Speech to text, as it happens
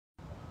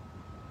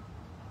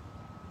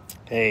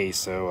Hey,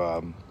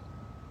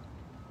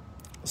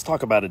 let's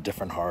talk about a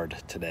different hard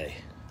today.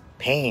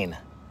 Pain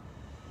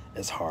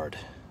is hard.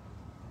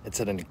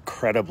 It's an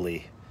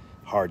incredibly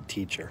hard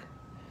teacher.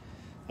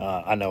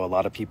 I know a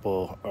lot of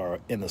people are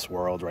in this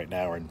world right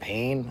now are in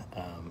pain.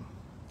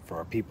 For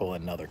our people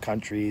in other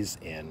countries,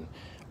 in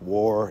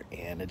war,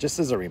 and it just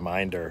is a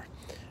reminder.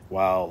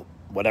 While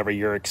whatever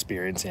you're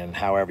experiencing and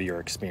however you're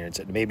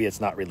experiencing it, maybe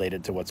it's not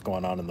related to what's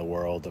going on in the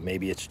world, or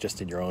maybe it's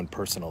just in your own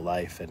personal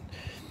life and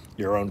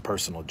your own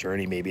personal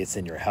journey. Maybe it's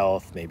in your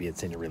health, maybe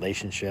it's in your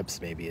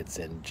relationships, maybe it's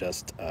in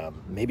just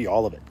maybe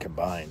all of it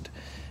combined.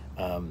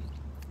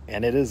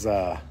 And it is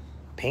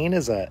pain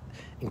is a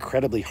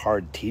incredibly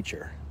hard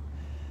teacher,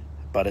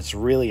 but it's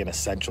really an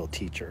essential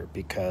teacher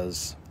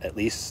because, at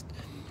least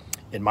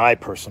in my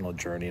personal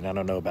journey, and I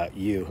don't know about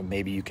you,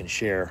 maybe you can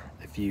share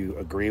if you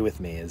agree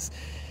with me, is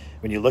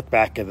when you look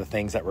back at the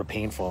things that were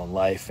painful in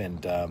life,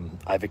 and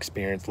I've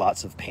experienced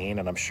lots of pain,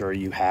 and I'm sure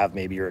you have,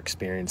 maybe you're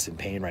experiencing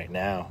pain right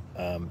now,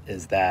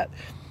 is that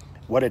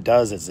what it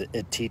does is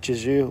it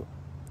teaches you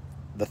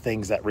the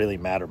things that really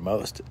matter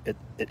most. It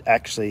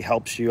actually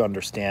helps you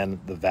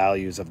understand the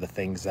values of the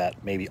things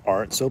that maybe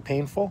aren't so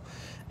painful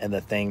and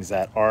the things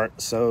that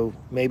aren't so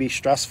maybe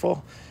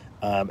stressful.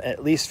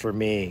 At least for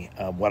me,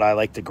 what I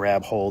like to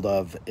grab hold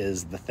of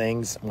is the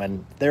things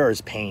when there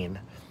is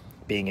pain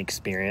being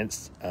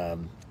experienced,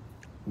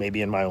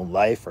 maybe in my own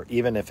life, or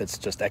even if it's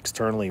just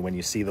externally when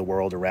you see the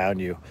world around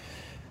you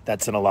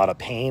that's in a lot of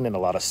pain and a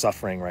lot of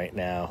suffering right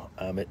now.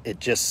 It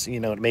just,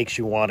 it makes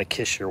you want to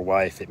kiss your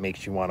wife. It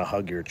makes you want to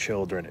hug your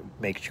children. It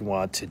makes you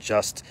want to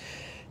just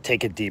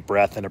take a deep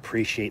breath and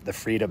appreciate the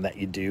freedom that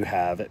you do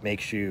have. It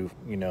makes you,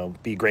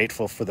 be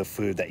grateful for the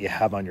food that you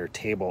have on your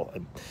table,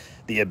 and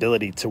the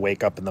ability to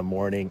wake up in the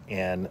morning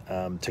and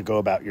to go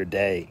about your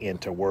day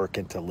and to work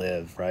and to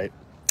live, right?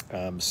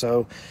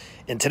 So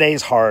in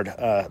today's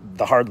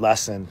the hard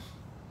lesson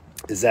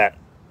is that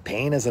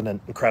pain is an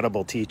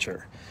incredible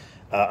teacher.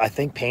 I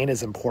think pain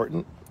is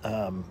important,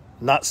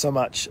 not so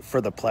much for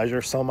the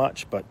pleasure so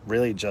much, but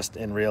really just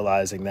in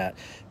realizing that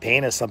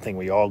pain is something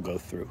we all go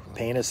through.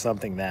 Pain is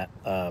something that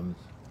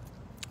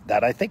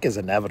that I think is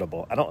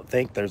inevitable. I don't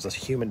think there's a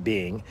human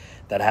being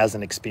that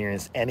hasn't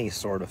experienced any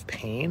sort of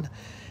pain.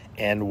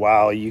 And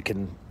while you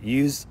can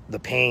use the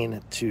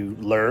pain to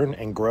learn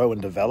and grow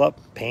and develop,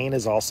 pain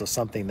is also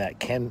something that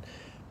can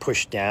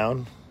push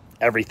down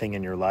everything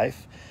in your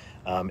life.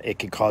 It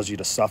can cause you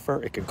to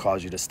suffer. It can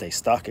cause you to stay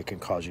stuck. It can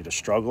cause you to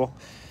struggle.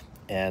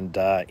 And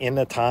in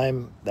the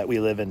time that we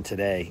live in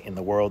today, in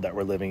the world that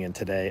we're living in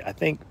today, I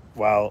think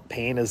while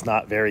pain is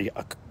not very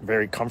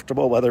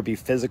comfortable, whether it be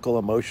physical,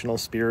 emotional,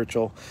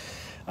 spiritual,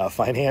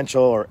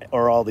 financial,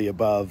 or all the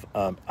above,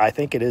 I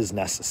think it is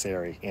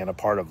necessary and a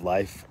part of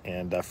life.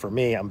 And for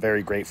me, I'm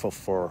very grateful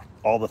for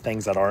all the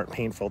things that aren't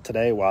painful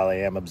today, while I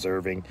am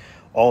observing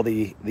all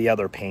the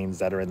other pains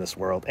that are in this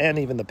world, and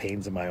even the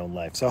pains in my own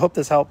life. So I hope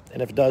this helped.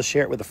 And if it does,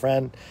 share it with a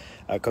friend.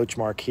 Coach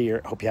Mark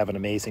here. Hope you have an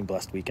amazing,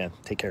 blessed weekend.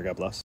 Take care. God bless.